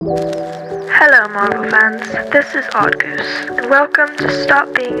Hello Marvel fans, this is Odd Goose, and welcome to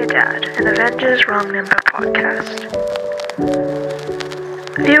Stop Being a Dad, an Avengers Wrong Number podcast.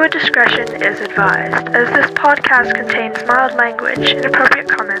 Viewer discretion is advised, as this podcast contains mild language, inappropriate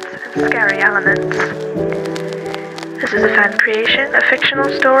comments, and scary elements. This is a fan creation, a fictional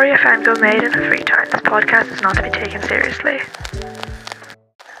story a fangirl made in her free time. This podcast is not to be taken seriously.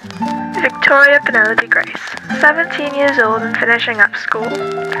 Victoria Penelope Grace, 17 years old and finishing up school.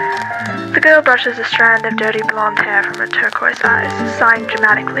 The girl brushes a strand of dirty blonde hair from her turquoise eyes, sighing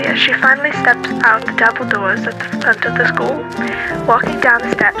dramatically as she finally steps out the double doors at the front of the school, walking down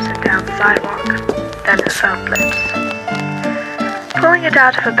the steps and down the sidewalk. Then her phone blips. Pulling it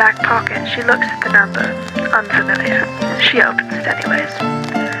out of her back pocket, she looks at the number. Unfamiliar. She opens it anyways.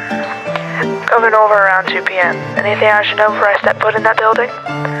 Coming over around 2 p.m. Anything I should know before I step foot in that building?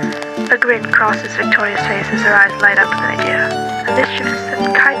 A grin crosses Victoria's face as her eyes light up with an idea. A mischievous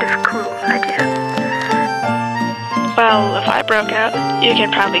and kind of cruel idea. Well, if I broke out, you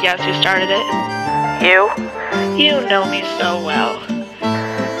can probably guess who started it. You? You know me so well.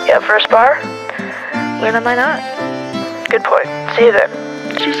 Yeah, first bar? When am I not? Good point. See you then.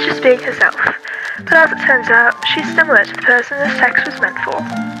 She's just being herself. But as it turns out, she's similar to the person this text was meant for.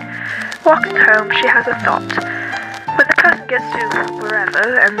 Walking home, she has a thought. When the person gets to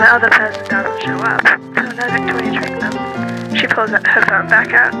wherever and the other person doesn't show up, she'll let Victoria trick them. She pulls her phone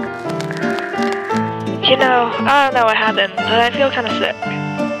back out. You know, I don't know what happened, but I feel kind of sick.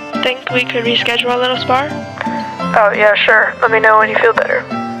 Think we could reschedule a little spar? Oh, yeah, sure. Let me know when you feel better.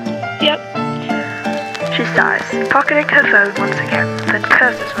 Yep. She sighs, pocketing her phone once again, then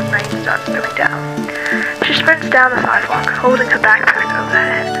curses when rain starts coming down. She sprints down the sidewalk, holding her backpack over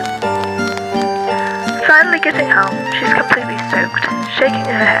her head. Finally getting home, she's completely soaked, shaking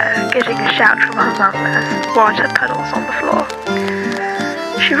her hair, getting a shout from her mum as water puddles on the floor.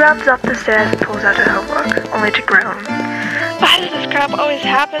 She runs up the stairs and pulls out her homework, only to groan. Why does this crap always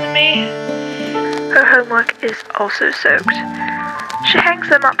happen to me? Her homework is also soaked. She hangs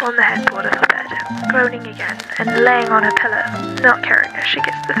them up on the headboard of her bed, groaning again, and laying on her pillow, not caring as she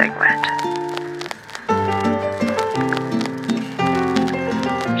gets the thing wet.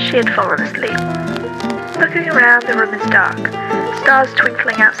 She had fallen asleep. Looking around, the room is dark, stars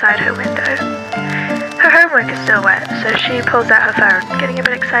twinkling outside her window. Her homework is still wet, so she pulls out her phone, getting a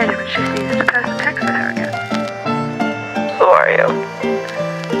bit excited when she sees the person texting her again. Who are you?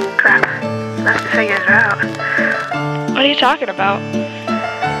 Crap, must have figured it out. What are you talking about?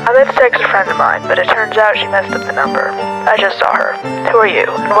 I meant to text a friend of mine, but it turns out she messed up the number. I just saw her. Who are you,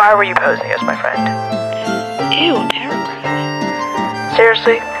 and why were you posing as my friend? Ew, paragraph.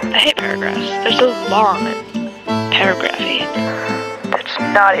 Seriously? I hate paragraphs. They're so long and paragraphy. That's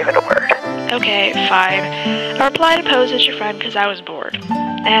not even a word. Okay, fine. I replied to pose as your friend because I was bored.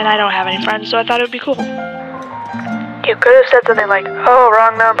 And I don't have any friends, so I thought it would be cool. You could have said something like, oh,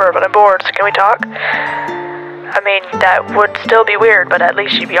 wrong number, but I'm bored, so can we talk? I mean, that would still be weird, but at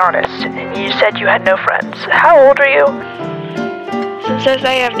least you'd be honest. And you said you had no friends. How old are you? Since I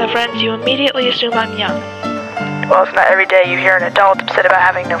say I have no friends, you immediately assume I'm young. Well, it's not every day you hear an adult upset about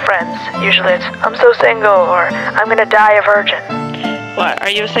having no friends. Usually it's, I'm so single, or I'm gonna die a virgin. What, are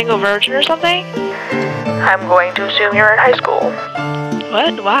you a single virgin or something? I'm going to assume you're in high school.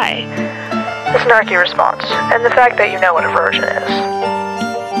 What? Why? The snarky response, and the fact that you know what a virgin is.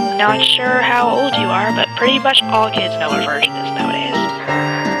 Not sure how old you are, but pretty much all kids know what a virgin is nowadays.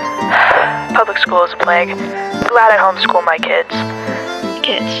 Public school is a plague. Glad I homeschool my kids.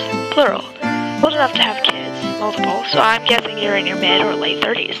 Kids, plural. Old enough to have kids, multiple, so I'm guessing you're in your mid or late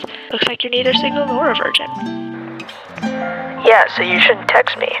 30s. Looks like you're neither single nor a virgin. Yeah, so you shouldn't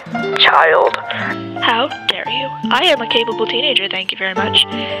text me, child. How dare you? I am a capable teenager, thank you very much.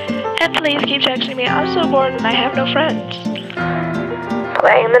 And please keep texting me. I'm so bored and I have no friends.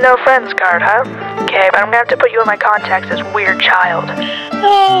 Playing the no friends card, huh? Okay, but I'm gonna have to put you in my contacts as weird child.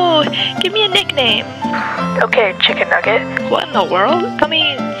 No! Give me a nickname. Okay, chicken nugget. What in the world? Call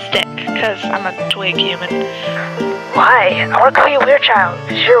me Stick, because I'm a twig human. Why? I wanna call you weird child,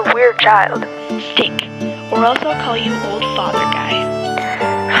 because you're a weird child. Stick. Or else I'll call you Old Father Guy.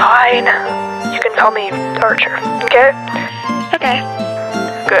 Fine. You can call me Archer, okay? Okay.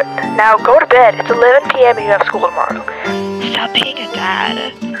 Good. Now go to bed. It's 11 p.m. and you have school tomorrow. Stop being a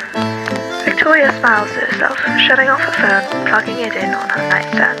dad. Victoria smiles to herself, shutting off her phone and plugging it in on her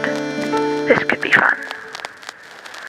nightstand. This could be fun.